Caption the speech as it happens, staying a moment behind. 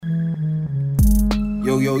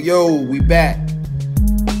Yo, yo, yo, we back.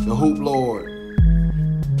 The Hoop Lord.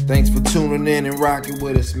 Thanks for tuning in and rocking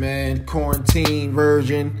with us, man. Quarantine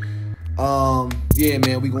version. Yeah,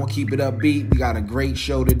 man, we gonna keep it upbeat. We got a great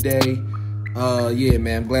show today. Yeah,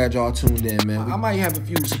 man, I'm glad y'all tuned in, man. I might have a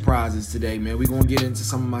few surprises today, man. We gonna get into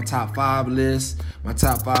some of my top 5 lists, my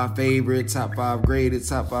top 5 favorite, top 5 graded,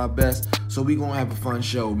 top 5 best. So we gonna have a fun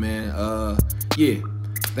show, man. Yeah.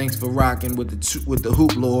 Thanks for rocking with the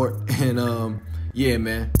Hoop Lord, and yeah,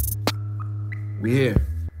 man, we here.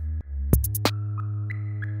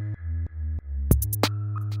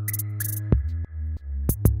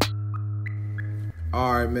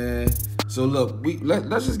 All right, man. So look,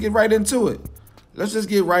 let's just get right into it. Let's just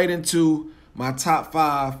get right into my top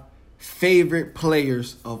 5 favorite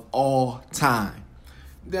players of all time.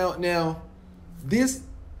 Now, this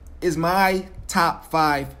is my top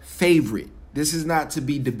 5 favorite. This is not to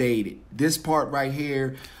be debated. This part right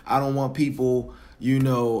here, I don't want people,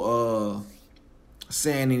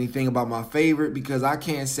 saying anything about my favorite, because I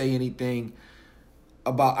can't say anything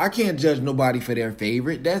about, I can't judge nobody for their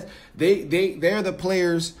favorite. They're the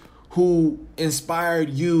players who inspired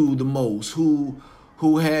you the most, who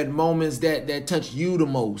had moments that touched you the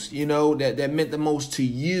most, that meant the most to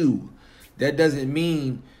you. That doesn't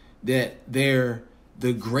mean that they're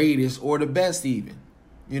the greatest or the best even.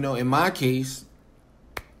 In my case,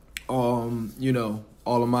 all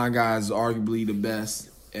of my guys are arguably the best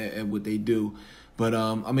at what they do. But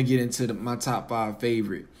I'm going to get into my top 5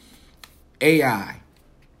 favorite. AI,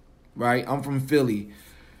 right? I'm from Philly.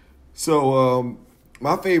 So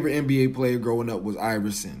my favorite NBA player growing up was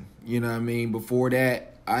Iverson. You know what I mean? Before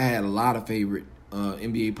that, I had a lot of favorite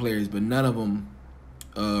NBA players, but none of them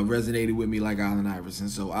resonated with me like Allen Iverson.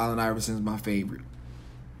 So Allen Iverson's my favorite.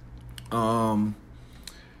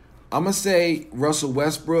 I'm going to say Russell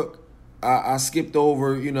Westbrook. I skipped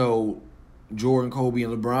over, Jordan, Kobe,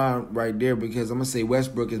 and LeBron right there, because I'm going to say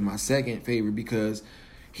Westbrook is my second favorite because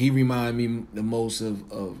he reminded me the most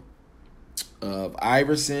of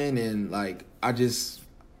Iverson. And, I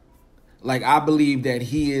believe that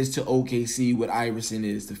he is to OKC what Iverson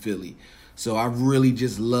is to Philly. So I really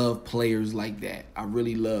just love players like that. I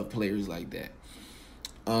really love players like that.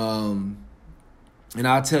 And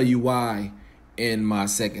I'll tell you why in my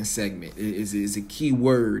second segment. Is a key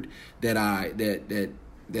word that I'm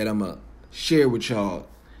gonna share with y'all.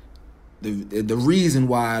 The reason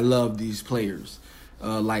why I love these players,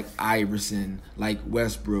 like Iverson, like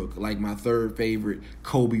Westbrook, like my third favorite,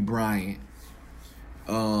 Kobe Bryant.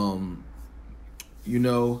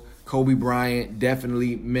 Kobe Bryant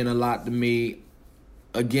definitely meant a lot to me.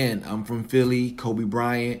 Again, I'm from Philly. Kobe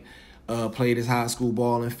Bryant played his high school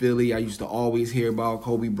ball in Philly. I used to always hear about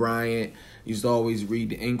Kobe Bryant. Used to always read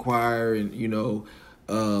the Enquirer and,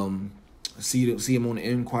 see him on the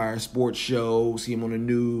Enquirer sports show, see him on the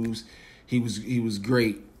news. He was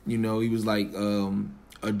great. He was like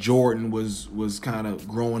a Jordan was kind of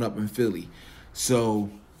growing up in Philly. So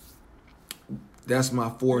that's my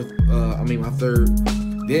third.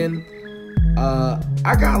 Then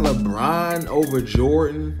I got LeBron over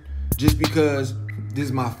Jordan just because this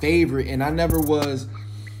is my favorite, and I never was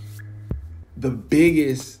the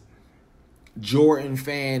biggest Jordan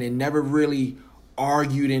fan and never really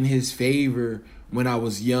argued in his favor when I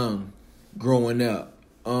was young, growing up.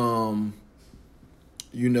 All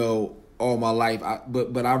my life.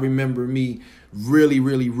 But I remember me really,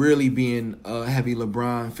 really, really being a heavy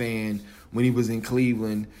LeBron fan when he was in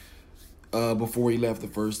Cleveland before he left the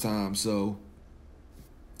first time. So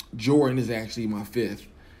Jordan is actually my 5th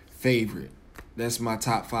favorite. That's my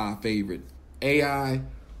top 5 favorite. AI,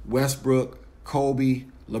 Westbrook, Kobe,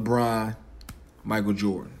 LeBron, Michael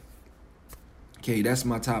Jordan. Okay, that's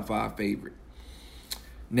my top 5 favorite.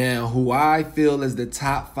 Now, who I feel is the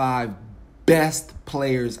top 5 best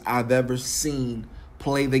players I've ever seen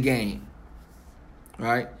play the game.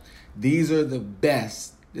 Right? These are the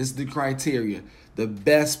best. This is the criteria. The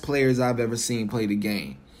best players I've ever seen play the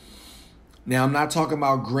game. Now, I'm not talking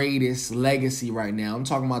about greatest legacy right now. I'm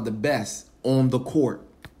talking about the best on the court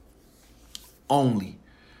only.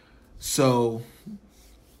 So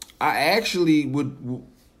I actually would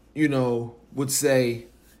say,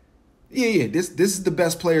 this is the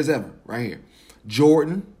best players ever right here.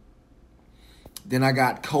 Jordan. Then I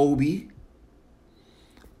got Kobe.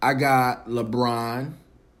 I got LeBron.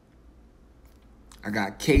 I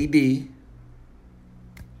got KD.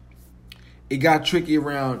 It got tricky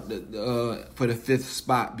around for the 5th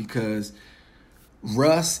spot because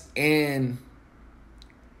Russ and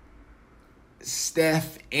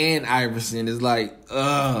Steph and Iverson is like,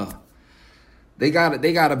 they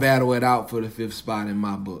gotta battle it out for the 5th spot in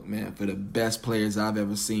my book, man, for the best players I've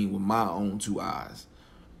ever seen with my own 2 eyes.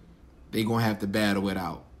 They're going to have to battle it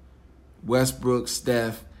out. Westbrook,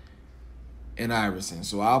 Steph, and Iverson.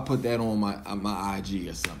 So I'll put that on my IG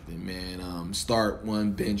or something, man. Start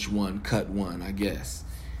one, bench one, cut one, I guess.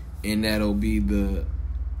 And that'll be the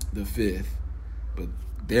fifth. But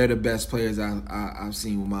they're the best players I've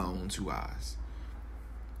seen with my own two eyes.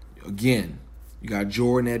 Again, you got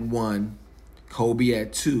Jordan at 1, Kobe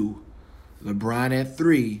at 2, LeBron at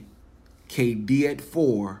 3, KD at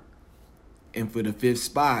 4, and for the fifth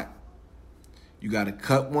spot, you got to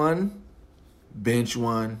cut one, bench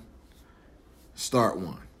one, start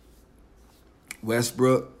one.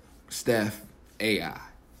 Westbrook, Steph, AI.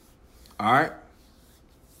 All right?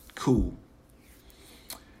 Cool.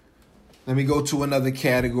 Let me go to another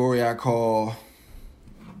category I call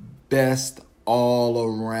best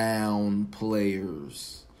all-around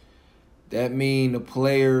players. That means the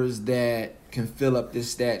players that can fill up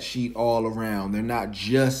this stat sheet all around. They're not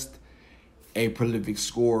just a prolific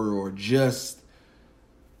scorer or just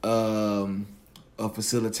a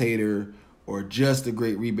facilitator or just a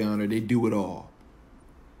great rebounder. They do it all,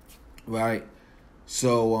 right?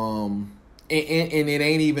 So, and it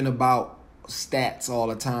ain't even about stats all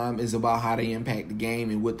the time. It's about how they impact the game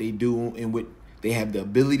and what they do and what they have the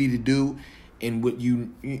ability to do and what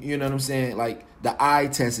you know what I'm saying? Like the eye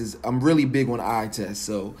test is, I'm really big on the eye test.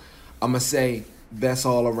 So I'm going to say best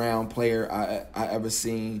all-around player I ever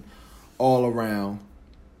seen all around.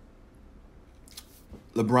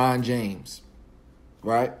 LeBron James,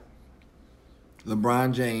 right?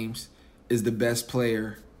 LeBron James is the best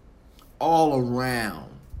player all around.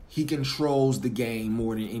 He controls the game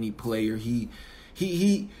more than any player. He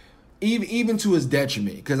even to his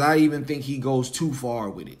detriment, because I even think he goes too far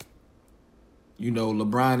with it. You know,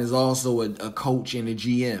 LeBron is also a coach and a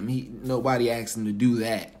GM. Nobody asked him to do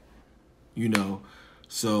that. You know,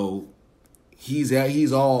 so he's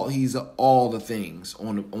all the things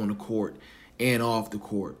on the court and off the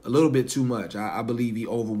court. A little bit too much. I believe he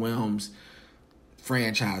overwhelms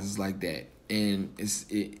franchises like that, and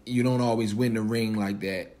you don't always win the ring like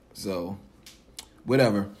that. So,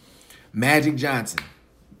 whatever. Magic Johnson.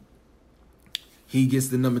 He gets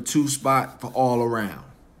the number 2 spot for all around.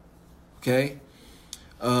 Okay?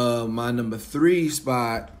 My number 3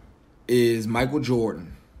 spot is Michael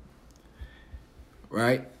Jordan.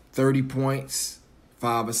 Right? 30 points,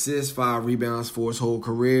 5 assists, 5 rebounds for his whole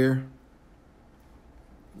career.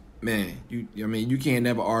 Man, you can't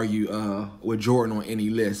never argue with Jordan on any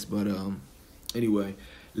list. But anyway,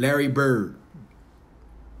 Larry Bird.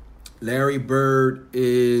 Larry Bird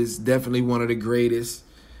is definitely one of the greatest.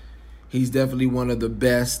 He's definitely one of the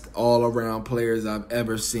best all-around players I've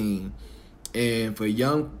ever seen. And for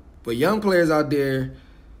young players out there,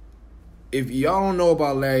 if y'all don't know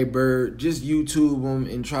about Larry Bird, just YouTube him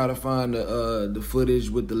and try to find the footage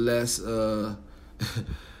with the less,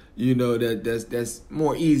 that's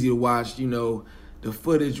more easy to watch. You know, the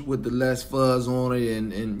footage with the less fuzz on it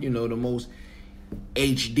and the most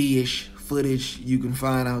HD-ish footage you can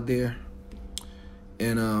find out there.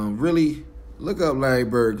 And really look up Larry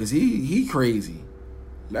Bird, because he crazy.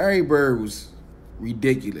 Larry Bird was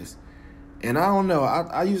ridiculous. And I don't know,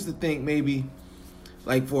 I used to think maybe,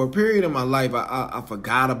 like, for a period of my life, I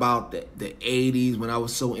forgot about the 80s when I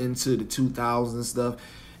was so into the 2000s stuff.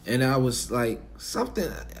 And I was like, something,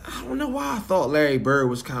 I don't know why I thought Larry Bird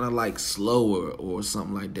was kind of like slower or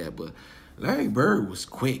something like that. But Larry Bird was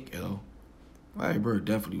quick, yo. Larry Bird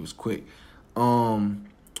definitely was quick. Where am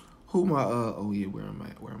I?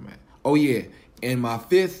 Oh, yeah. And my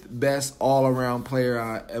 5th best all-around player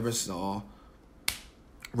I ever saw,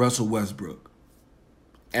 Russell Westbrook.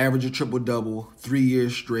 Average a triple-double, 3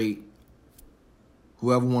 years straight.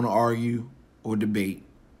 Whoever want to argue or debate,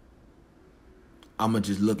 I'm going to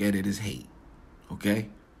just look at it as hate. Okay?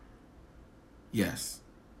 Yes.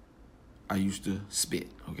 I used to spit.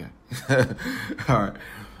 Okay? All right.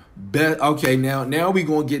 Okay, now we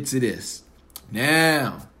going to get to this.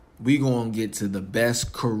 Now we going to get to the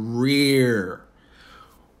best career.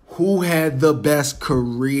 Who had the best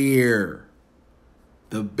career?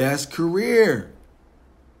 The best career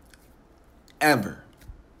ever.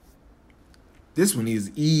 This one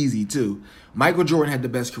is easy, too. Michael Jordan had the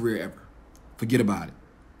best career ever. Forget about it.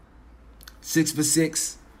 6 for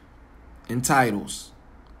 6 in titles.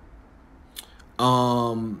 He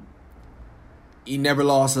never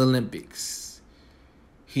lost the Olympics.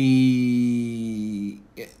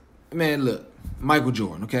 Look, Michael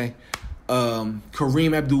Jordan, okay?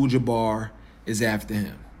 Kareem Abdul-Jabbar is after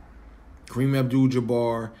him. Kareem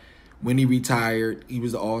Abdul-Jabbar, when he retired, he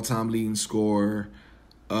was the all-time leading scorer.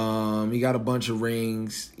 He got a bunch of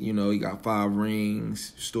rings. You know, he got 5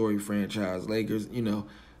 rings. Story franchise, Lakers. You know,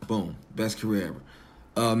 boom, best career ever.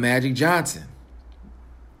 Magic Johnson.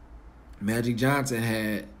 Magic Johnson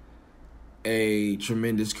had a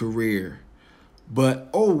tremendous career. But,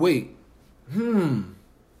 oh, wait.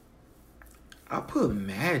 I put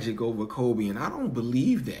Magic over Kobe, and I don't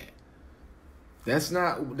believe that. That's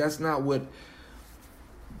not what...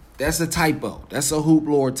 That's a typo. That's a hoop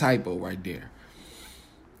lord typo right there.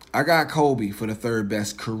 I got Kobe for the third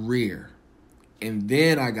best career. And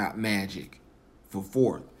then I got Magic for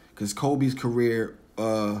fourth. Because Kobe's career,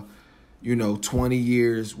 20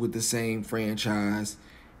 years with the same franchise.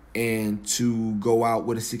 And to go out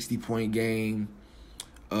with a 60-point game.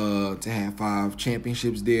 To have 5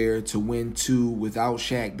 championships there. To win 2 without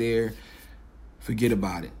Shaq there. Forget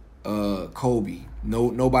about it. Kobe.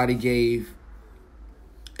 Nobody gave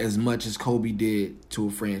as much as Kobe did to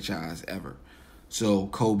a franchise ever. So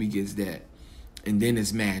Kobe gets that. And then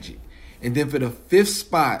it's Magic. And then for the 5th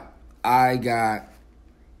spot, I got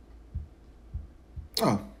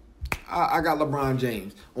LeBron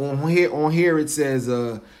James. On here it says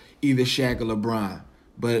either Shaq or LeBron.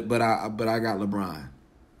 But I got LeBron.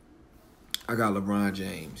 I got LeBron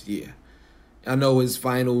James, yeah. I know his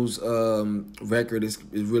finals record is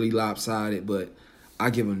really lopsided, but I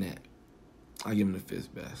give him that. I give him the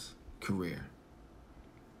 5th best career.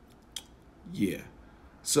 Yeah.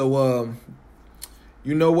 So,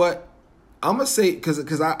 you know what? I'm going to say,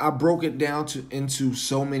 because I broke it down into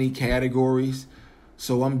so many categories,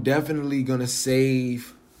 so I'm definitely going to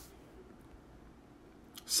save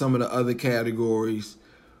some of the other categories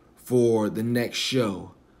for the next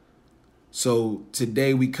show. So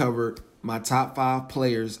today we covered my top 5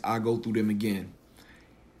 players. I'll go through them again.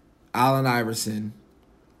 Allen Iverson,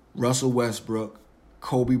 Russell Westbrook,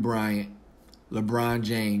 Kobe Bryant, LeBron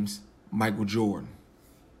James, Michael Jordan.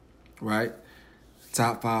 Right?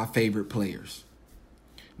 Top 5 favorite players.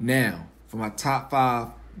 Now, for my top 5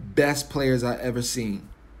 best players I've ever seen,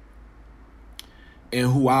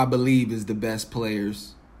 and who I believe is the best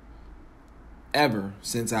players ever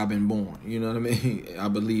since I've been born. You know what I mean? I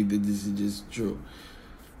believe that this is just true.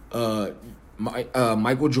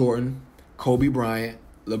 Michael Jordan, Kobe Bryant,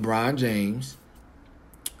 LeBron James,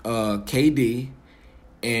 KD,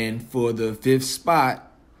 and for the 5th spot,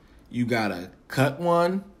 you gotta cut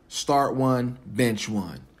one, start one, bench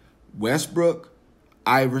one. Westbrook,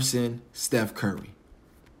 Iverson, Steph Curry.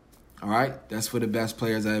 All right? That's for the best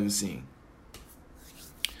players I've ever seen.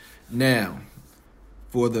 Now,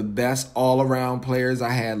 for the best all-around players, I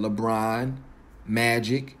had LeBron,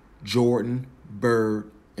 Magic, Jordan,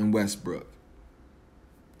 Bird, and Westbrook.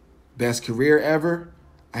 Best career ever,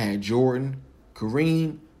 I had Jordan,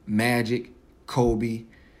 Kareem, Magic, Kobe,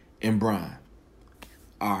 and Bron.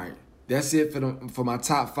 All right, that's it for my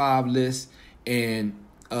top 5 list and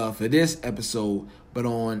for this episode. But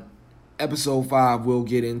on episode 5, we'll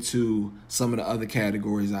get into some of the other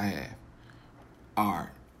categories I have. All right,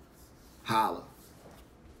 holla.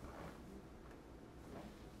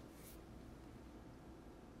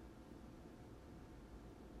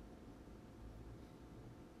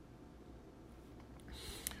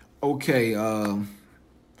 Okay,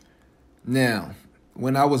 now,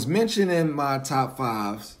 when I was mentioning my top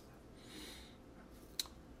 5s,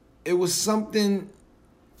 it was something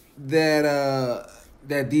that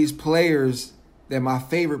these players, that my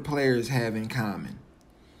favorite players have in common,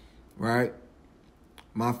 right?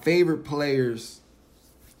 My favorite players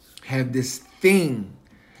have this thing,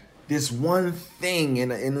 this one thing,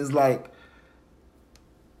 and it's like,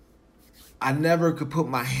 I never could put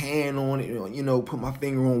my hand on it, put my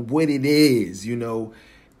finger on what it is,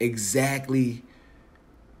 exactly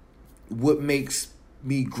what makes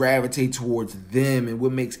me gravitate towards them and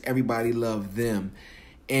what makes everybody love them.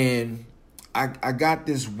 And I got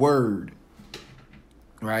this word,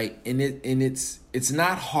 right? And it's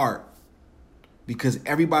not heart, because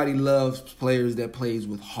everybody loves players that plays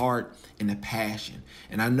with heart and a passion.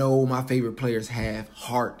 And I know my favorite players have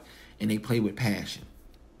heart and they play with passion.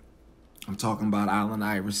 I'm talking about Allen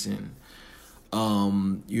Iverson,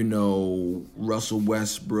 Russell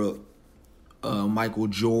Westbrook, Michael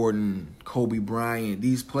Jordan, Kobe Bryant.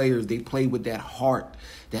 These players, they play with that heart,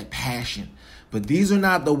 that passion. But these are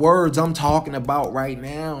not the words I'm talking about right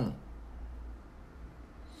now.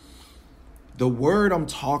 The word I'm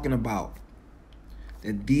talking about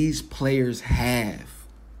that these players have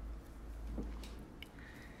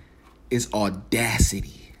is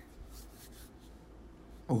audacity.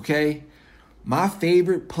 Okay? My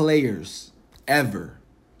favorite players ever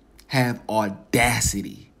have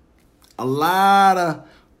audacity. A lot of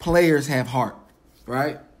players have heart,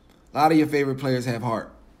 right? A lot of your favorite players have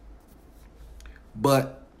heart.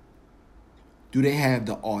 But do they have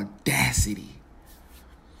the audacity?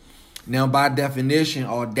 Now, by definition,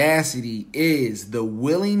 audacity is the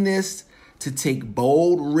willingness to take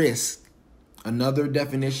bold risks. Another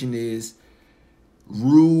definition is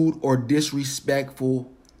rude or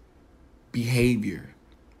disrespectful behavior.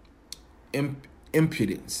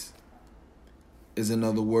 Impudence is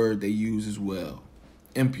another word they use as well.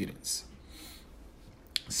 Impudence.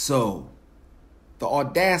 So, the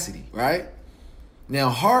audacity, right? Now,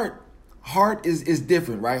 heart is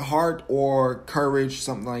different, right? Heart or courage,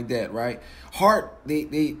 something like that, right? Heart,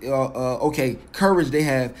 courage they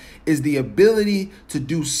have is the ability to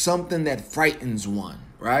do something that frightens one,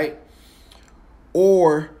 right?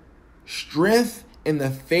 Or strength in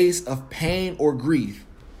the face of pain or grief,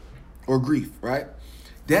 right?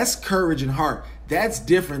 That's courage and heart. That's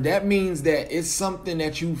different. That means that it's something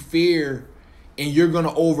that you fear and you're going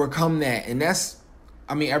to overcome that. And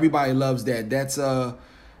everybody loves that.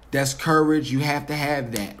 That's courage. You have to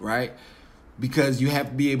have that, right? Because you have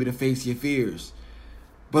to be able to face your fears.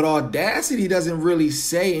 But audacity doesn't really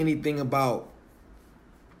say anything about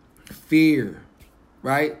fear,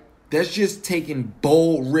 right? That's just taking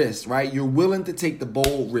bold risks, right? You're willing to take the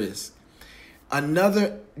bold risk.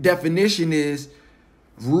 Another definition is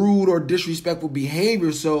rude or disrespectful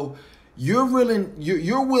behavior. So you're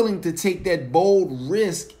willing to take that bold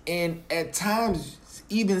risk and at times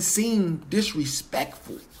even seem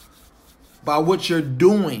disrespectful by what you're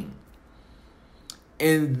doing.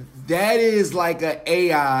 And that is like an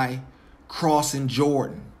AI crossing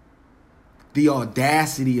Jordan. The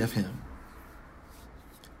audacity of him.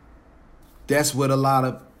 That's what a lot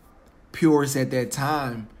of purists at that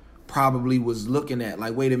time probably was looking at.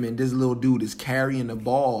 Like, wait a minute, this little dude is carrying the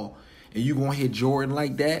ball and you gonna hit Jordan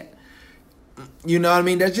like that? You know what I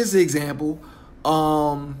mean? That's just an example.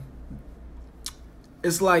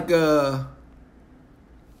 It's like that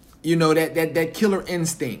killer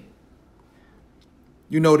instinct.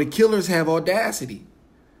 The killers have audacity.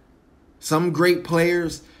 Some great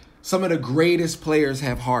players, some of the greatest players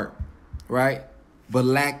have heart, right? But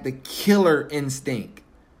lack the killer instinct,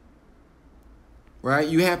 right?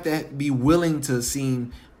 You have to be willing to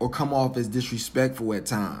seem or come off as disrespectful at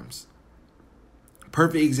times.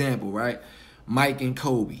 Perfect example, right? Mike and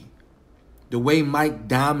Kobe. The way Mike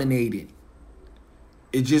dominated,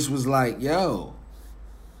 it just was like, yo,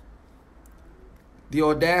 the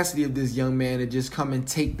audacity of this young man to just come and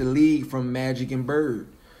take the lead from Magic and Bird.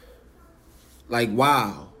 Like,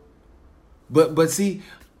 wow. But see,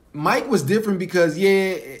 Mike was different because,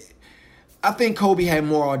 I think Kobe had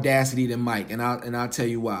more audacity than Mike, and I'll tell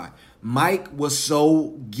you why. Mike was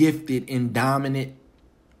so gifted and dominant,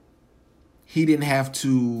 he didn't have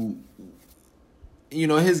to,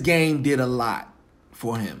 his game did a lot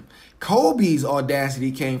for him. Kobe's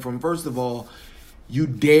audacity came from, first of all, you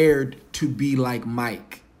dared to be like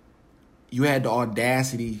Mike. You had the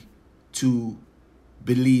audacity to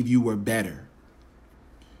believe you were better.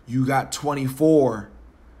 You got 24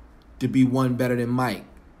 to be one better than Mike.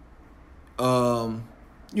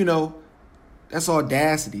 That's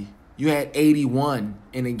audacity. You had 81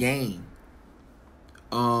 in a game.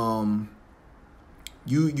 You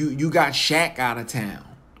got Shaq out of town.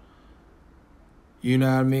 You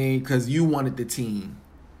know what I mean? Because you wanted the team.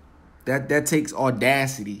 That takes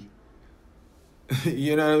audacity.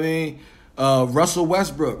 You know what I mean? Russell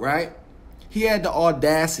Westbrook, right? He had the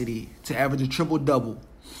audacity to average a triple-double.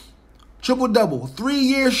 Triple-double. 3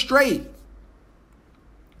 years straight.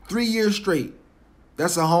 3 years straight.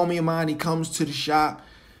 That's a homie of mine. He comes to the shop.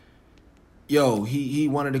 Yo, he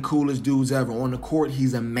one of the coolest dudes ever. On the court,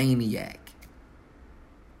 he's a maniac.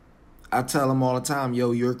 I tell him all the time,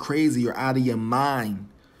 yo, you're crazy. You're out of your mind.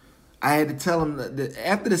 I had to tell him that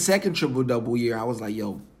after the second triple-double year, I was like,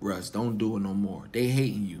 yo, Russ, don't do it no more. They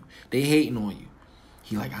hating you. They hating on you.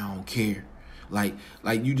 He like, I don't care. Like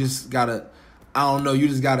you just gotta, I don't know, you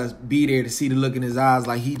just gotta be there to see the look in his eyes.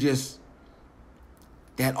 Like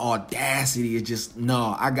that audacity is just,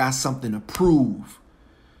 no, I got something to prove.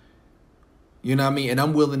 You know what I mean? And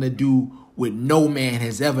I'm willing to do what no man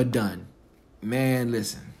has ever done. Man,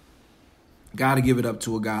 listen. Got to give it up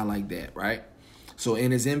to a guy like that, right? So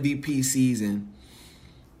in his MVP season,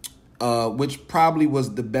 which probably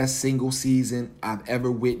was the best single season I've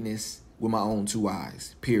ever witnessed with my own two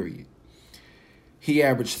eyes, period. He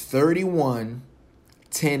averaged 31,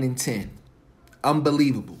 10, and 10.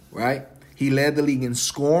 Unbelievable, right? He led the league in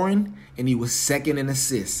scoring, and he was second in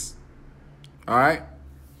assists. All right?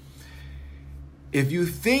 If you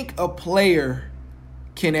think a player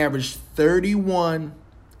can average 31,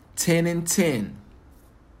 10, and 10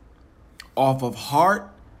 off of heart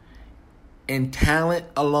and talent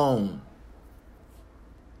alone,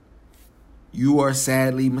 you are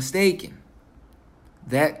sadly mistaken.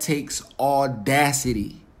 That takes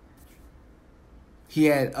audacity. He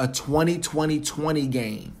had a 20-20-20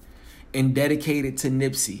 game and dedicated to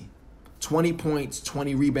Nipsey. 20 points,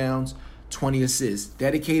 20 rebounds, 20 assists.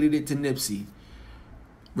 Dedicated it to Nipsey.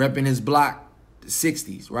 Repping his block, the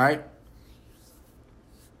 60s, right?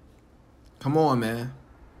 Come on, man.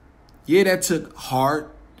 Yeah, that took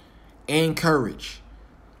heart and courage.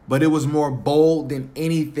 But it was more bold than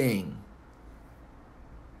anything.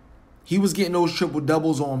 He was getting those triple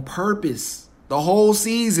doubles on purpose the whole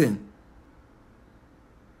season.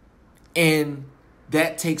 And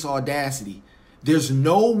that takes audacity. There's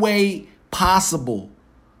no way possible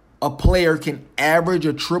a player can average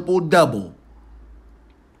a triple double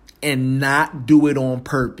and not do it on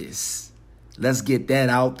purpose. Let's get that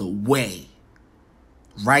out the way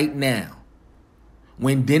right now.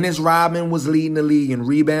 When Dennis Rodman was leading the league in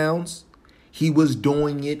rebounds, he was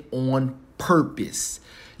doing it on purpose.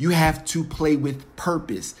 You have to play with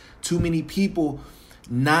purpose. Too many people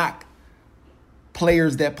knock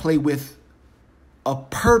players that play with a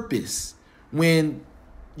purpose when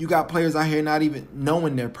you got players out here not even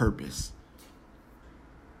knowing their purpose.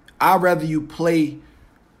 I'd rather you play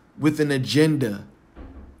with an agenda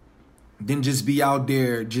than just be out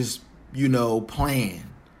there just, playing.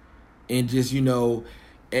 And just,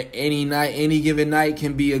 any night, any given night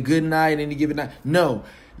can be a good night, any given night. No,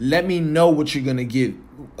 let me know what you're going to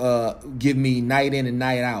give me night in and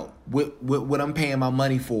night out. What I'm paying my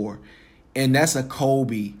money for. And that's a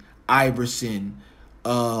Kobe, Iverson,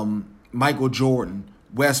 Michael Jordan,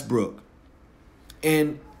 Westbrook,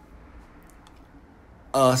 and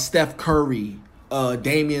Steph Curry,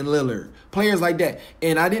 Damian Lillard, players like that.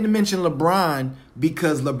 And I didn't mention LeBron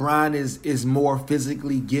because LeBron is more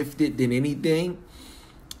physically gifted than anything.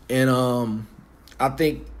 And I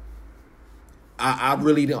think I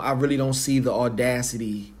really don't see the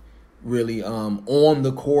audacity really on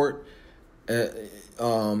the court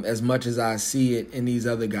as much as I see it in these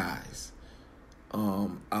other guys.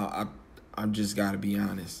 I just got to be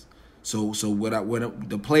honest. So what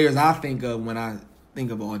the players I think of when I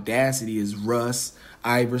think of audacity is Russ,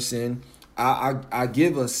 Iverson. I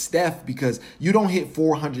give a Steph because you don't hit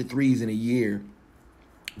 400 threes in a year.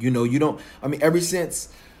 You don't. I mean, ever since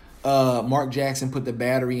Mark Jackson put the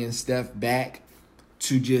battery in Steph back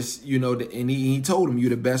to just, and he told him, you're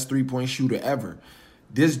the best three-point shooter ever.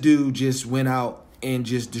 This dude just went out and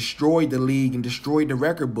just destroyed the league and destroyed the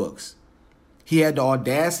record books. He had the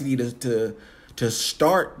audacity to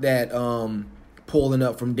start that pulling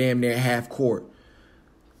up from damn near half court.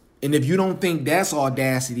 And if you don't think that's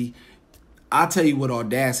audacity, I'll tell you what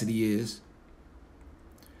audacity is.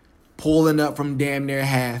 Pulling up from damn near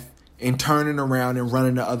half and turning around and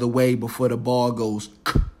running the other way before the ball goes.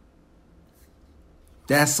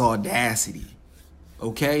 That's audacity.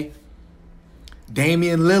 Okay?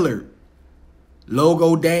 Damian Lillard.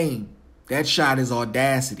 Logo Dame. That shot is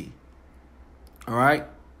audacity. All right?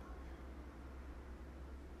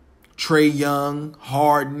 Trae Young,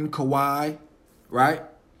 Harden, Kawhi. Right?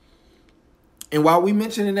 And while we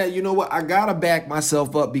mentioning that, you know what? I got to back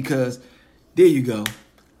myself up because there you go.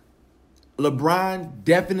 LeBron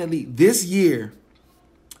definitely this year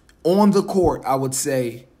on the court, I would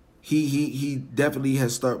say he definitely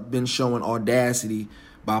has been showing audacity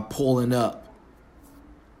by pulling up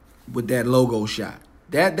with that logo shot.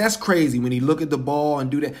 That's crazy when he look at the ball and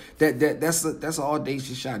do that. That's an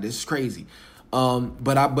audacious shot. That's crazy.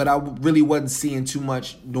 But I really wasn't seeing too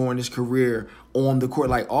much during his career on the court.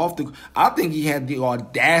 Like off the, I think he had the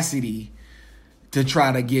audacity to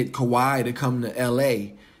try to get Kawhi to come to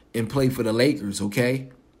LA and play for the Lakers. Okay,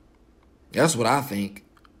 that's what I think.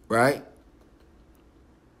 Right?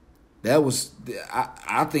 That was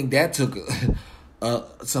I think that took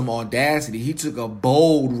some audacity. He took a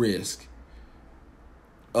bold risk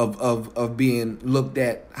of being looked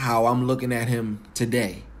at how I'm looking at him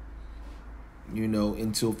today.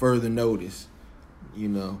 Until further notice,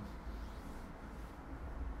 And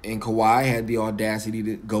Kawhi had the audacity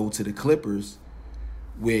to go to the Clippers,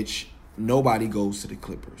 which nobody goes to the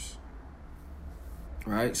Clippers.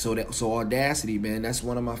 Right? So audacity, man, that's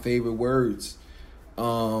one of my favorite words.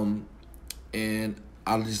 And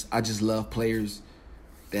I just love players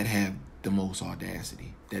that have the most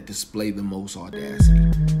audacity, that display the most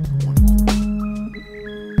audacity